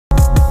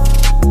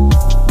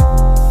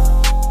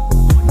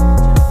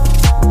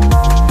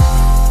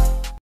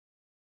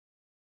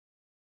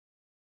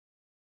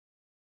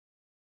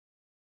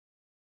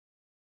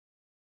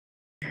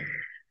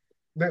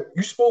That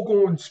you spoke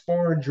on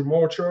sparring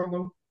Jermall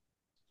Charlo.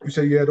 You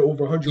said you had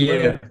over 100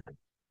 rounds.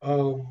 Yeah.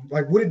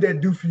 Like, what did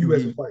that do for you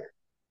as a Mhm. fighter?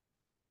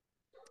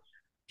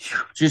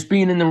 Just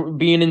being in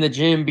the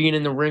gym, being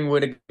in the ring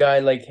with a guy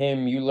like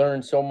him, you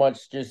learn so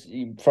much just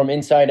from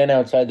inside and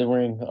outside the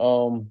ring.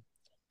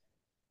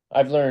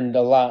 I've learned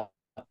a lot,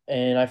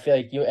 and I feel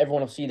like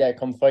everyone will see that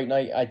come fight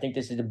night. I think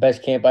this is the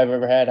best camp I've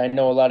ever had. I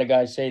know a lot of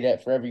guys say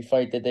that for every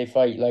fight that they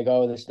fight, like,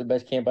 oh, this is the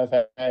best camp I've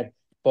had.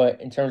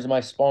 But in terms of my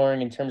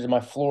sparring, in terms of my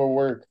floor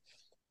work,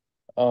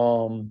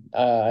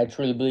 I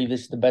truly believe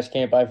this is the best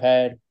camp I've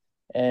had,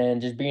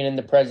 and just being in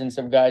the presence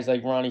of guys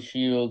like Ronnie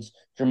Shields,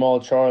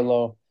 Jermall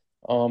Charlo,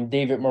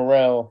 David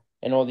Morrell,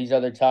 and all these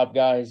other top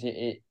guys,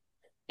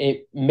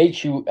 it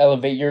makes you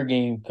elevate your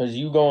game because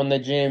you go in the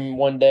gym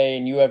one day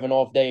and you have an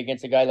off day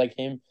against a guy like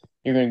him,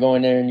 you're gonna go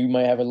in there and you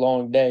might have a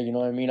long day. You know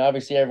what I mean?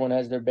 Obviously, everyone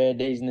has their bad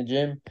days in the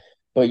gym,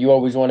 but you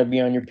always want to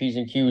be on your P's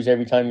and Q's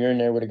every time you're in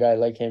there with a guy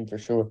like him for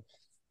sure.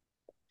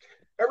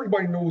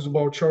 Everybody knows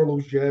about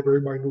Charlo's jab.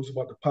 Everybody knows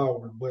about the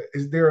power. But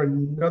is there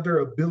another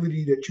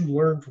ability that you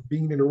learned from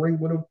being in the ring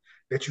with him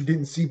that you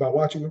didn't see by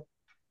watching him?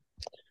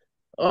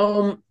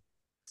 Um,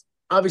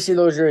 Obviously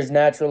those are his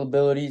natural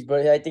abilities,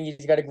 but I think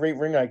he's got a great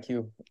ring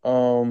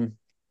IQ.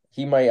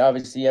 He might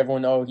obviously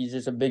everyone know he's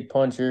just a big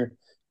puncher,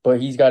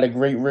 but he's got a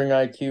great ring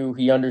IQ.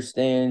 He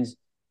understands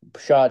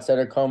shots that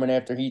are coming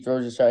after he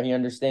throws a shot. He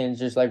understands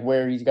just like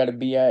where he's got to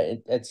be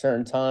at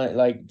certain time.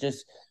 Like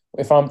just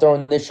if I'm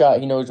throwing this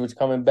shot, he knows what's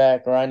coming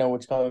back, or I know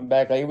what's coming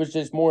back. Like it was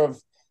just more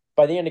of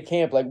by the end of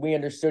camp, like we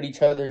understood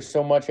each other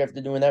so much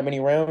after doing that many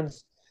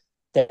rounds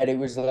that it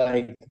was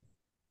like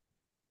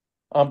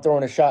I'm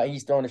throwing a shot,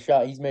 he's throwing a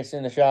shot, he's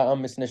missing a shot,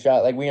 I'm missing a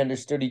shot. Like we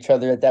understood each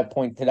other at that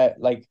point to that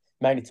like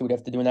magnitude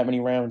after doing that many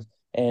rounds.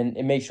 And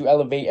it makes you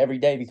elevate every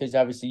day because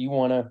obviously you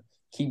want to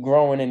keep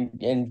growing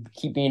and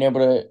keep being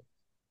able to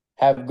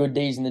have good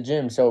days in the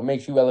gym. So it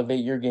makes you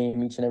elevate your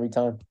game each and every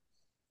time.